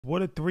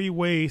What are 3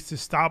 ways to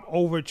stop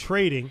over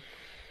trading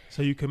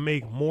so you can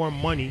make more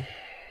money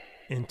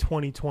in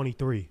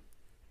 2023?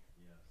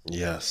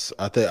 Yes,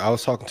 I think I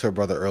was talking to a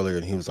brother earlier,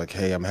 and he was like,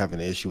 "Hey, I'm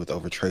having an issue with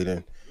over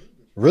trading."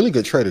 Really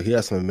good trader. He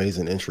has some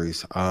amazing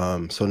entries.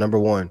 So number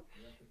one,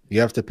 you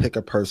have to pick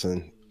a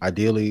person,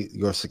 ideally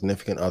your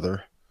significant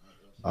other,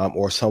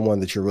 or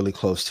someone that you're really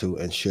close to,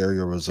 and share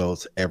your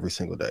results every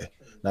single day.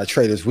 Now,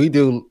 traders, we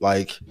do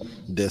like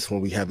this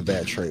when we have a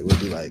bad trade. We'll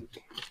be like,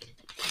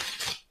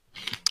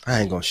 I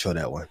ain't gonna show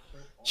that one.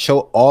 Show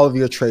all of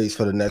your trades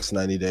for the next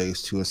 90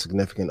 days to a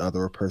significant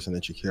other or person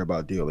that you care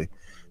about dearly.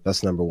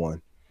 That's number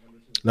one.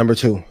 Number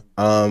two,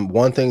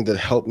 one thing that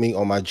helped me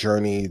on my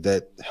journey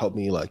that helped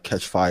me like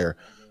catch fire,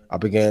 I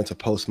began to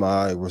post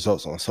my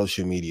results on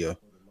social media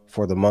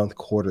for the month,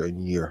 quarter,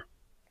 and year.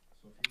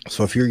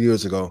 So a few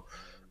years ago,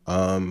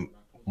 um,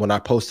 when I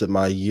posted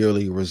my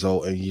yearly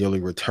result and yearly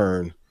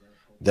return,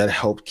 that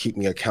helped keep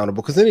me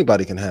accountable because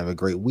anybody can have a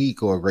great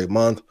week or a great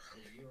month,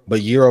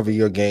 but year over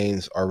year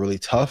gains are really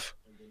tough.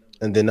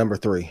 And then number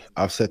three,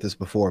 I've said this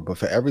before, but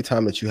for every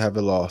time that you have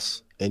a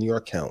loss in your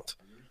account,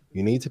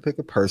 you need to pick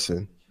a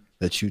person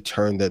that you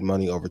turn that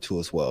money over to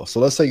as well. So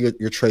let's say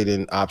you're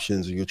trading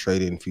options or you're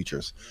trading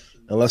futures.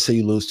 And let's say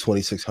you lose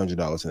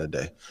 $2,600 in a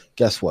day.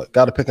 Guess what?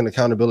 Got to pick an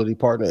accountability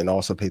partner and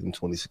also pay them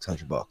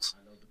 $2,600.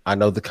 I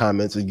know the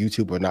comments on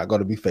YouTube are not going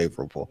to be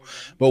favorable,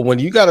 but when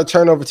you got to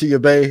turn over to your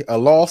bay a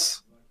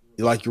loss,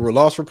 like your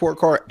loss report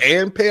card,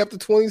 and pay up to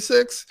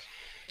 26,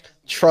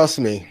 trust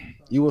me,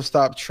 you will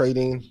stop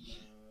trading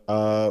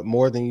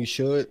more than you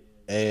should,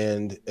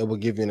 and it will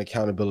give you an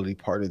accountability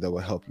partner that will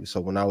help you.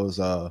 So when I was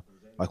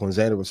like when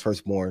Xander was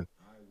first born,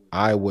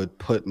 I would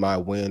put my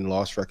win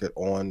loss record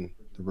on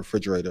the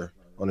refrigerator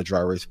on the dry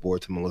erase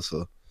board to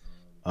Melissa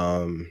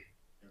um,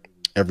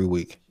 every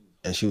week,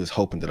 and she was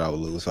hoping that I would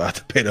lose, so I had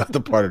to pay the other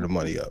part of the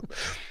money up.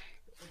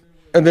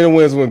 And then the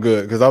wins went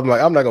good because I'm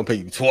like, I'm not gonna pay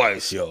you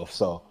twice, yo.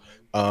 So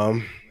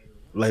um,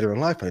 later in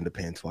life, I ended up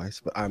paying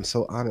twice, but I'm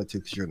so honored to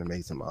because you're an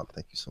amazing mom.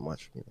 Thank you so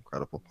much for being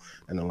incredible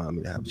and allowing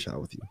me to have a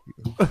child with you.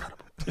 You're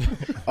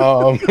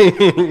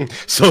incredible.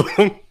 So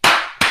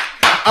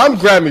I'm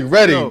Grammy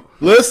ready. Yo,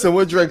 Listen,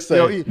 what Drake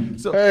yo, say?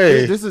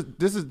 Hey, this is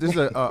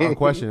a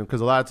question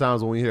because a lot of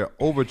times when we hear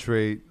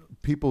overtrade,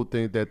 people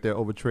think that they're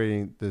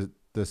overtrading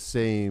the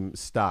same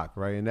stock,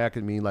 right? And that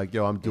could mean like,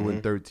 yo, I'm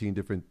doing 13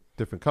 different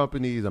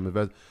companies, I'm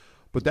investing,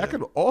 but that yeah,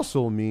 could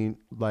also mean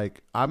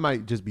like I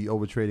might just be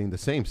overtrading the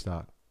same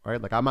stock,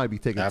 right? Like I might be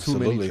taking too many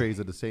absolutely. trades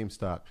of the same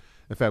stock.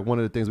 In fact, one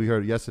of the things we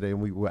heard yesterday, and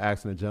we were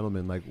asking a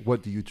gentleman like,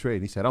 "What do you trade?"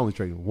 And he said, "I only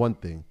trade one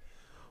thing."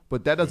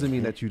 But that doesn't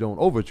mean Mhm. that you don't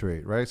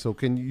overtrade, right? So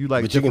can you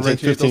like But you can take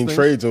differentiate those 15 things?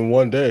 trades in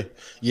one day.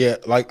 Yeah,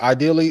 like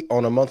ideally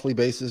on a monthly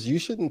basis, you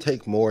shouldn't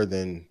take more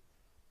than,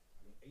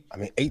 I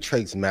mean, 8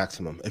 trades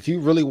maximum. If you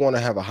really want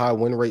to have a high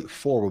win rate,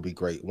 four would be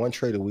great. One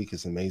trade a week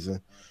is amazing.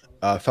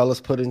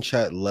 Fellas, put in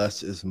chat,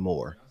 less is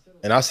more.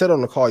 And I said on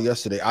the call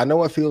yesterday, I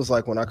know it feels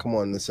like when I come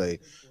on and say,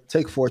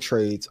 take 4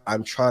 trades,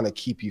 I'm trying to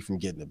keep you from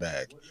getting the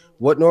bag.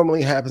 What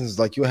normally happens is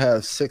like you'll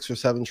have 6 or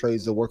 7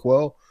 trades that work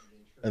well,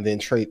 and then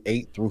trade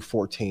 8 through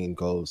 14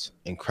 goes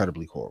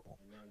incredibly horrible.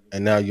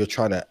 And now you're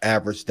trying to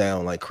average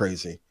down like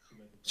crazy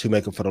to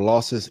make up for the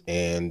losses,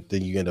 and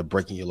then you end up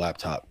breaking your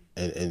laptop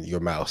and your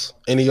mouse.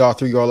 Any of y'all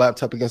threw your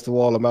laptop against the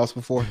wall or mouse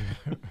before?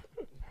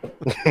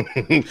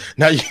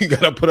 Now you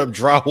gotta put up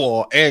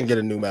drywall and get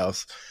a new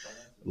mouse.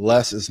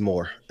 Less is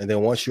more. And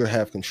then once you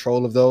have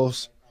control of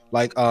those,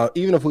 like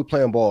even if we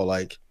playing ball,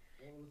 like,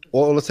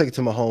 or let's take it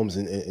to Mahomes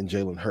and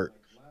Jalen Hurt.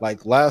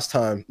 Like last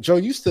time, Joe,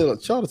 you still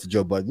shout out to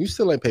Joe Budden. You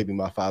still ain't paid me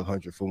my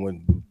 500 for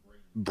when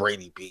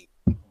Brady beat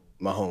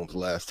Mahomes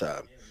last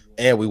time,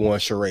 and we won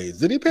charades.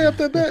 Did he pay up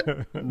that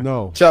bet?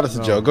 No, Shout out to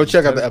Joe. no. Go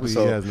check out the Technically,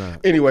 he episode. has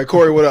not. Anyway,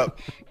 Corey, what up?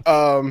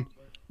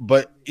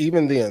 But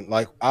even then,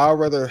 like I'd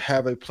rather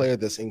have a player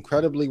that's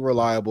incredibly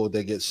reliable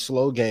that gets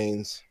slow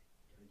gains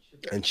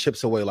and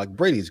chips away. Like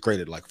Brady's great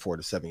at like 4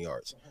 to 7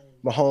 yards.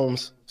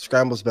 Mahomes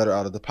scrambles better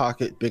out of the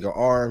pocket, bigger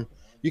arm.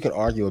 You can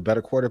argue a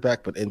better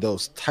quarterback, but in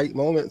those tight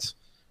moments,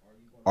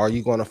 are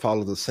you going to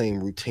follow the same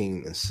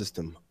routine and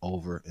system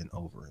over and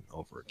over and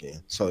over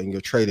again? So in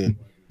your trading,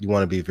 you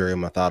want to be very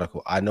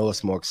methodical. I know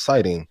it's more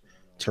exciting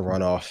to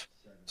run off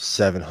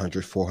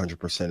 700,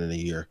 400% in a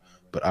year,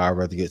 but I'd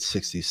rather get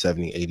 60,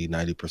 70, 80,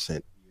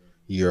 90%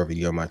 year over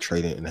year on my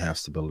trading and have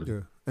stability. Yeah,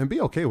 and be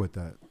okay with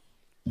that,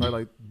 right?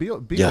 Like be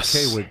okay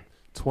Yes. with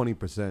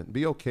 20%.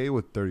 Be okay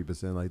with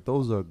 30%. Like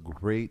those are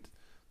great.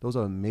 Those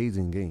are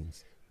amazing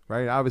gains,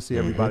 right? Obviously,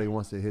 Hmm. everybody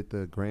wants to hit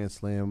the grand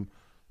slam,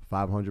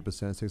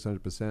 500%,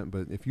 600%.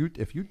 But if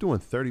you're doing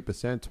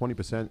 30%,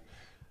 20%,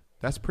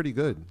 that's pretty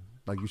good.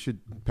 Like you should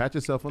pat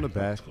yourself on the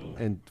back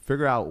and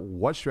figure out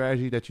what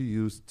strategy that you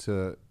use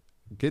to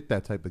get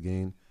that type of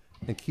gain,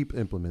 and keep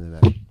implementing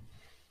that.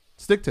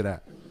 Stick to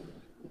that.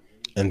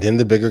 And then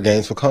the bigger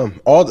gains will come.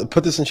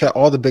 Put this in chat.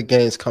 All the big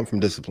gains come from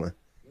discipline.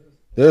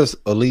 There's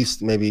at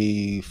least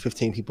maybe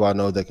 15 people I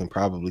know that can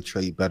probably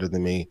trade better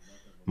than me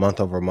month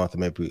over month, or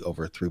maybe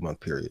over a 3 month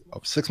period.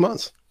 Over 6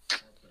 months,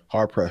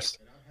 hard pressed.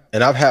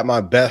 And I've had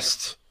my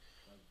best,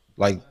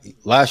 like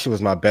last year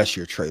was my best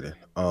year trading.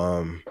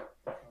 Um,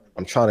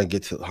 I'm trying to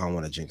get to. I don't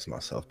want to jinx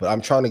myself, but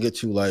I'm trying to get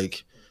to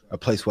like a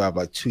place where I have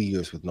like 2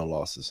 years with no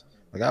losses.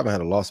 Like I haven't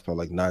had a loss for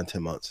like 9,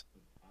 10 months,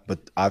 but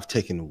I've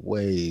taken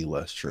way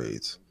less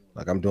trades.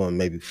 Like I'm doing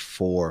maybe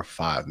 4 or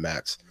 5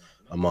 max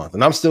a month,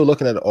 and I'm still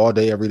looking at it all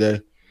day, every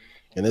day.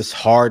 And it's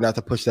hard not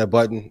to push that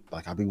button.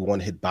 Like I'll be wanting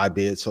to hit buy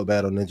bid so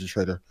bad on Ninja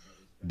Trader,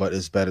 but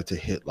it's better to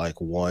hit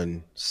like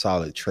one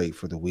solid trade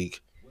for the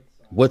week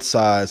with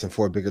size and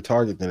for a bigger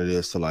target than it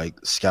is to like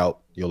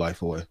scout your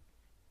life away.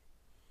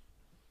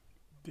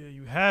 There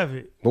you have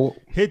it. But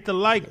Hit the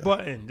like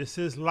button. This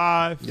is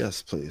live.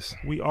 yes, please.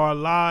 We are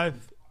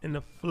live in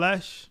the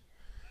flesh.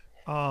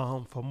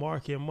 For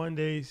Market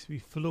Mondays, we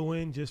flew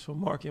in just for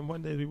Market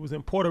Mondays. We was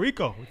in Puerto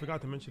Rico. We forgot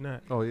to mention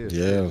that. Oh yeah.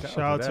 Yeah.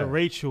 Shout out to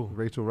Rachel.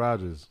 Rachel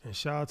Rogers. And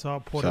shout out to our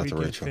Puerto Shout out to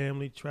Rican Rachel.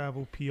 family,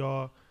 travel,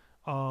 PR.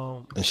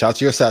 And shout out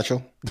to your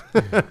satchel.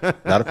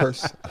 Not a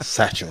purse, a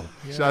satchel.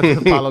 Shout out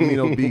to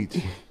Palomino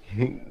Beach.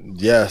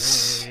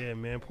 Yes. Yeah,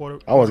 man.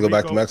 I want to go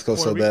back to Mexico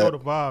so Puerto Rico bad.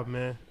 the vibe,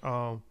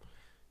 man.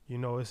 You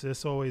know,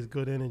 it's always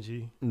good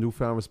energy.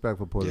 Newfound respect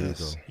for Puerto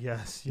Yes. Rico.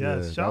 Yes, Yeah,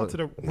 yes. Shout out to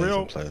the Amazing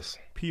real place.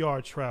 PR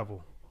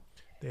travel.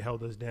 They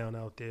held us down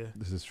out there.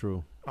 This is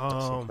true. That's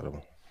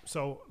incredible.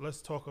 So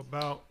let's talk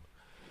about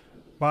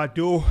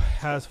Baidu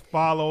has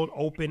followed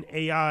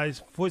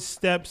OpenAI's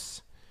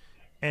footsteps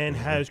and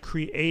has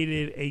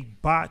created a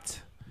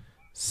bot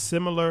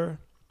similar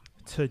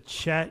to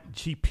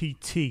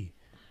Chatgpt.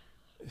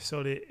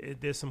 So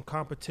there's some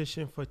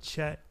competition for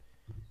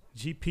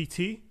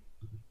Chatgpt.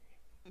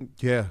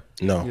 Yeah.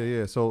 No.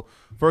 Yeah. So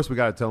first we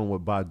got to tell them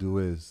what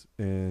Baidu is,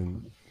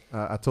 and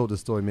I told this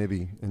story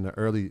maybe in the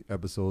early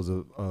episodes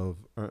of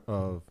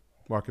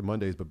Market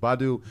Mondays, but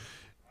Baidu,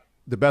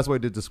 the best way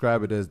to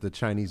describe it is the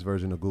Chinese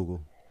version of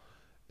Google.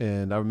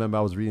 And I remember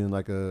I was reading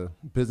like a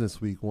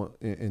Business Week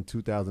in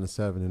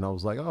 2007, and I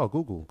was like, "Oh,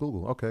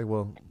 Google. Okay,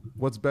 well,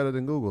 what's better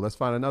than Google? Let's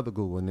find another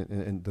Google."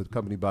 And the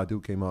company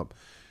Baidu came up,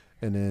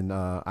 and then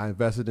I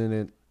invested in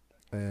it,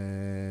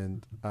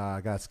 and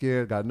I got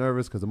scared, got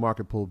nervous because the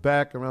market pulled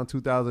back around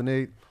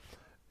 2008,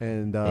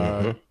 and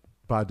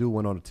Baidu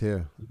went on a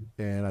tear,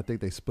 and I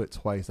think they split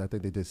twice. I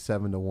think they did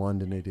 7-1,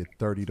 then they did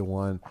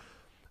 30-1.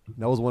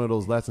 That was one of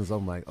those lessons.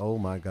 I'm like, oh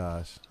my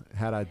gosh,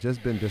 had I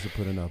just been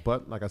disciplined enough.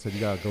 But like I said, you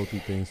gotta go through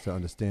things to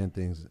understand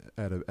things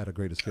at a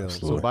greater scale.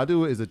 Absolutely. So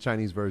Baidu is a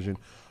Chinese version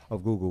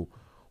of Google.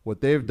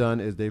 What they've done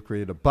is they've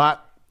created a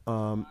bot,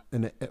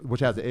 which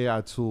has an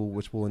AI tool,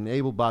 which will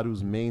enable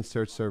Baidu's main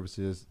search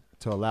services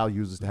to allow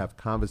users to have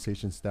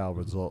conversation-style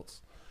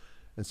results.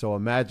 And so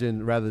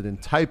imagine rather than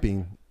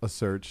typing a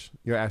search,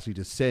 you're actually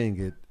just saying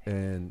it,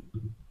 and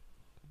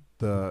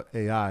the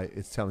AI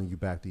is telling you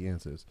back the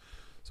answers.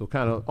 So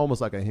kind of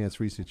almost like a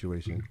hands-free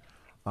situation,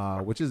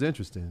 which is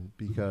interesting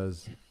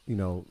because, you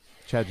know,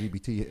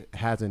 ChatGPT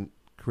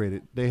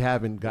they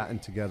haven't gotten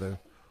together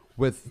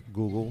with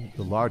Google,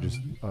 the largest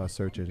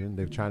search engine.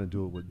 They're trying to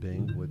do it with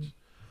Bing, which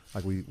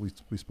like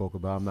we spoke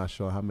about. I'm not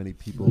sure how many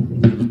people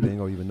use Bing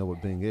or even know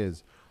what Bing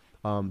is.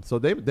 So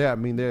they're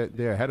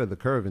ahead of the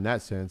curve in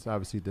that sense.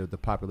 Obviously, the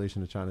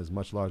population of China is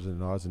much larger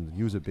than ours, and the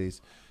user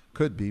base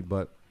could be,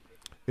 but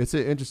it's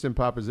an interesting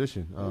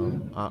proposition.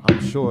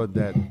 I'm sure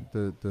that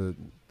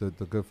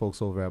the good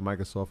folks over at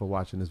Microsoft are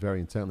watching this very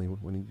intently.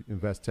 When you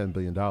invest $10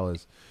 billion,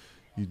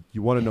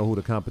 you want to know who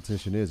the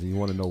competition is, and you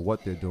want to know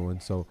what they're doing.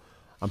 So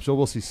I'm sure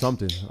we'll see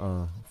something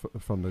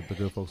from the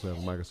good folks over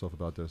at Microsoft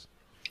about this.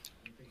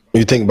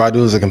 You think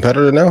Baidu is a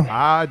competitor now?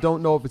 I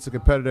don't know if it's a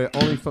competitor,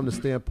 only from the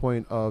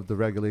standpoint of the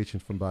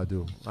regulation from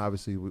Baidu.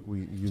 Obviously,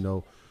 we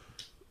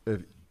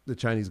if the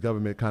Chinese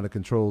government kind of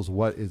controls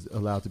what is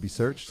allowed to be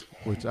searched,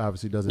 which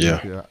obviously doesn't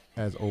make it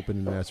as open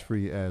and as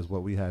free as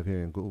what we have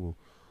here in Google.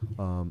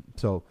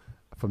 So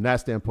from that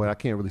standpoint, I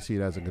can't really see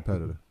it as a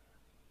competitor.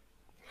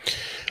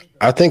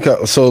 I think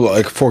so.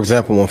 Like for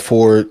example, when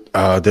Ford,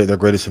 their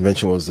greatest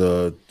invention was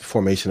the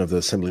formation of the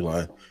assembly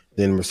line.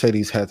 Then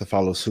Mercedes had to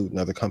follow suit, and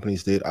other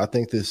companies did. I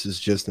think this is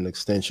just an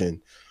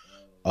extension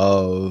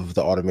of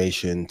the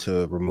automation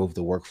to remove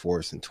the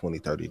workforce in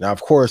 2030. Now,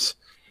 of course,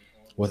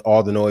 with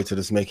all the noise that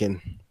it's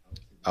making,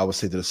 I would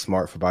say that it's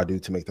smart for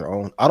Baidu to make their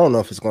own. I don't know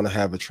if it's going to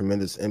have a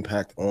tremendous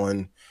impact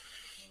on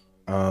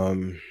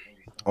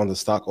the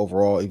stock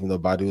overall, even though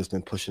Baidu has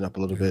been pushing up a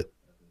little bit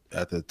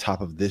at the top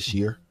of this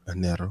year,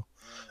 Enero.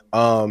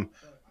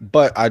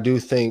 But I do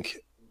think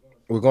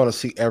we're going to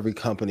see every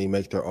company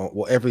make their own.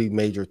 Well, every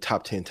major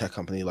top 10 tech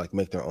company like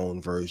make their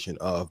own version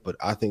of. But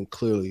I think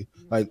clearly,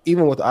 like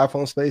even with the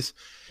iPhone space,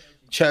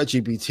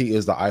 ChatGPT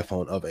is the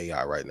iPhone of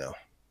AI right now.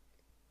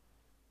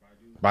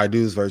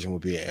 Baidu's version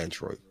would be an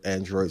Android.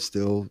 Android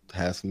still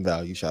has some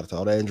value. Shout out to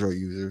all the Android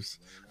users.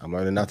 I'm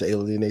learning not to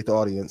alienate the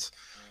audience.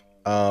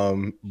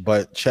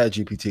 But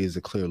ChatGPT is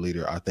a clear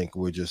leader. I think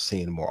we're just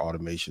seeing more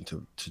automation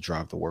to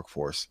drive the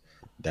workforce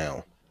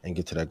down and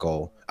get to that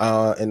goal.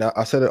 And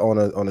I said it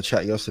on a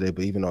chat yesterday,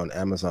 but even on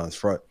Amazon's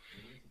front,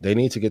 they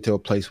need to get to a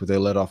place where they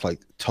let off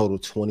like total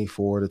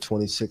 24 to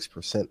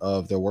 26%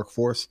 of their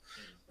workforce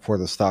for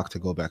the stock to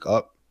go back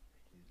up.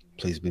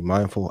 Please be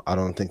mindful. I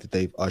don't think that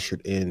they've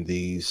ushered in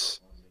these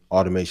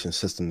automation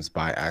systems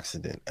by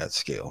accident at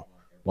scale.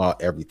 While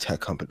every tech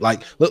company,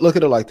 like, look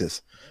at it like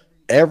this.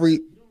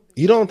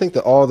 You don't think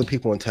that all the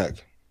people in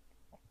tech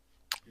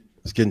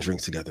was getting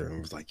drinks together and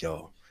was like,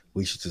 yo,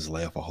 we should just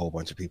lay off a whole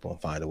bunch of people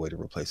and find a way to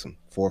replace them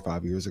 4 or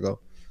 5 years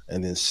ago,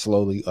 and then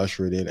slowly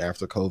usher it in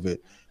after COVID,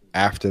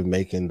 after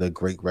making the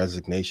great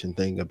resignation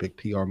thing a big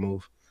PR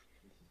move.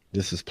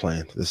 This is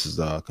planned. This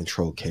is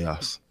controlled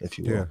chaos, if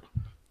you will. Yeah.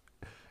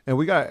 And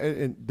we got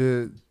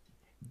the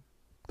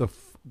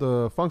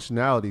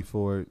functionality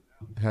for it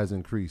has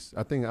increased.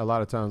 I think a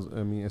lot of times,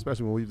 I mean,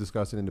 especially when we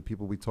discuss it and the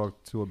people we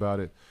talk to about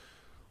it,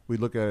 we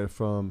look at it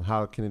from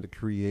how can it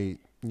create,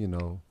 you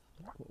know,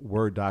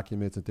 Word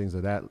documents and things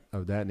of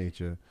that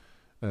nature.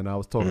 And I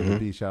was talking to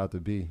B, shout out to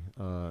B,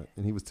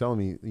 and he was telling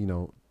me, you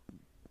know,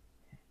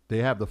 they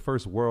have the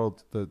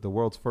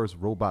world's first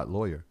robot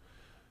lawyer,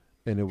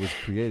 and it was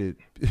created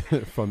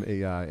from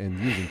AI and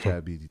using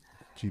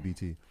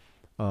Chatgpt.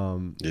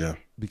 Yeah.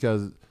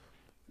 Because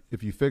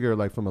if you figure,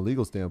 like, from a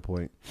legal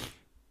standpoint,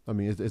 I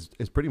mean,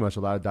 it's pretty much a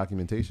lot of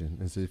documentation.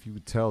 And so if you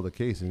tell the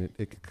case, and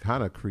it can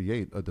kind of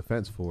create a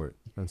defense for it.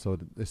 And so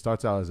it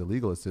starts out as a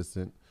legal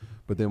assistant,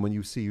 but then when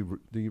you see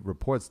the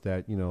reports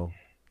that, you know,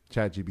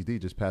 ChatGPT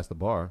just passed the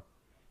bar,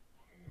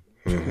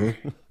 I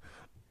mean,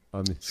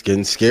 it's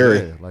getting scary.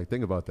 Yeah, like,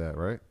 think about that,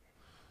 right?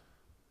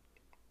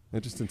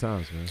 Interesting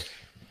times,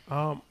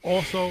 man.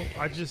 Also,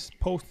 I just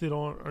posted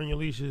on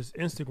Yalisha's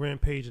Instagram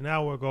page an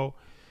hour ago.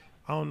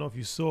 I don't know if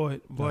you saw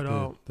it, but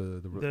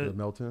the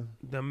melting.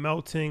 The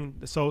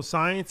melting. So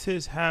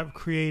scientists have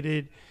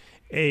created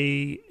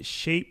a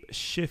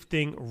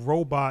shape-shifting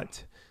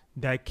robot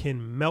that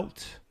can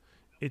melt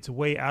its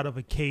way out of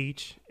a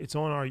cage. It's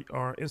on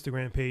our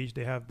Instagram page.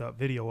 They have the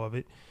video of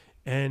it.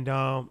 And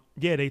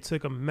yeah, they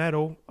took a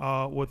metal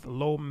with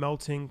low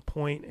melting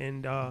point,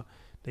 and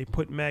they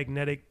put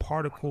magnetic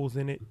particles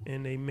in it,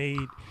 and they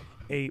made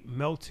a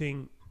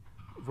melting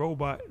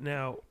robot.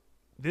 Now,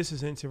 this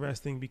is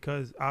interesting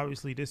because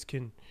obviously this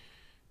can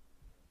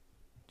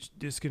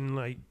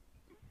like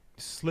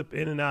slip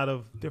in and out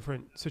of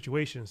different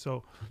situations.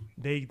 So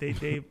they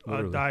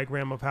a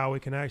diagram of how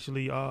it can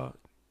actually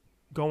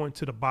go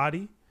into the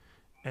body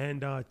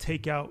and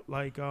take out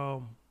like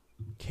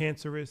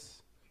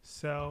cancerous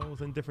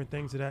cells and different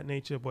things of that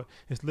nature. But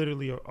it's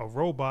literally a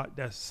robot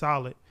that's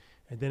solid,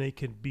 and then it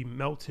can be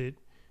melted,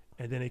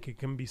 and then it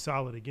can be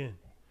solid again.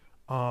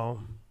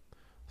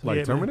 So like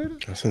yeah, Terminator? Man.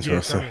 That's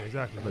interesting. Yeah,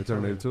 exactly. Like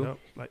Terminator 2? Yep,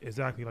 like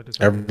exactly like the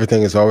Terminator.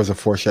 Everything is always a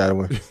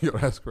foreshadowing. Yo,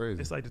 that's crazy.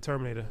 It's like the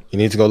Terminator. You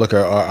need to go look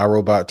at our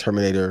robot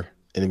Terminator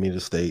Enemy of the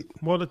State.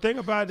 Well, the thing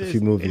about it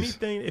is,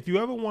 anything, if you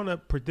ever want to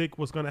predict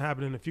what's going to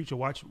happen in the future,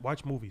 watch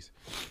movies,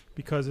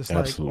 because it's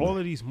Absolutely. like all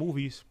of these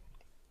movies.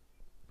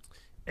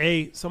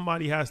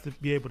 Somebody has to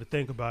be able to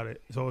think about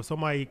it. So if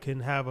somebody can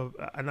have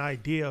an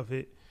idea of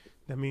it,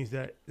 that means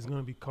that it's going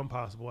to become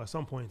possible at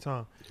some point in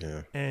time.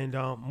 Yeah. And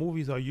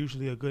movies are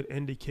usually a good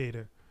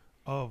indicator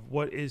of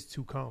what is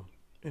to come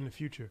in the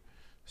future.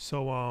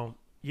 So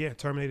yeah,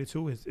 Terminator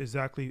 2 is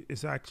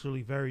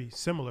actually very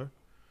similar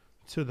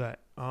to that.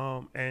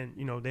 And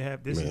you know, they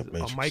have this is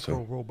a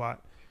micro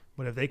robot,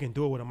 but if they can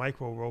do it with a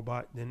micro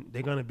robot, then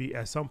they're gonna be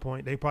at some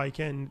point. They probably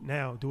can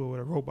now do it with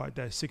a robot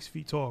that's 6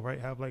 feet tall, right?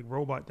 Have like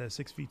robot that's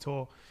 6 feet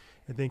tall,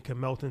 and then can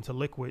melt into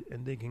liquid,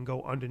 and they can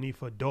go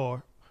underneath a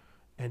door,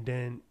 and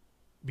then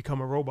become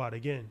a robot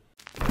again.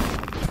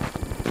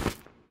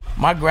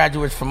 My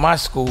graduates from my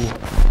school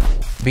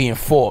being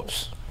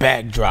Forbes,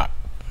 bag drop.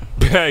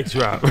 Bag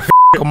drop.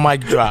 A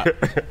mic drop,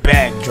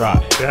 bag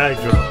drop. Bag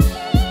drop.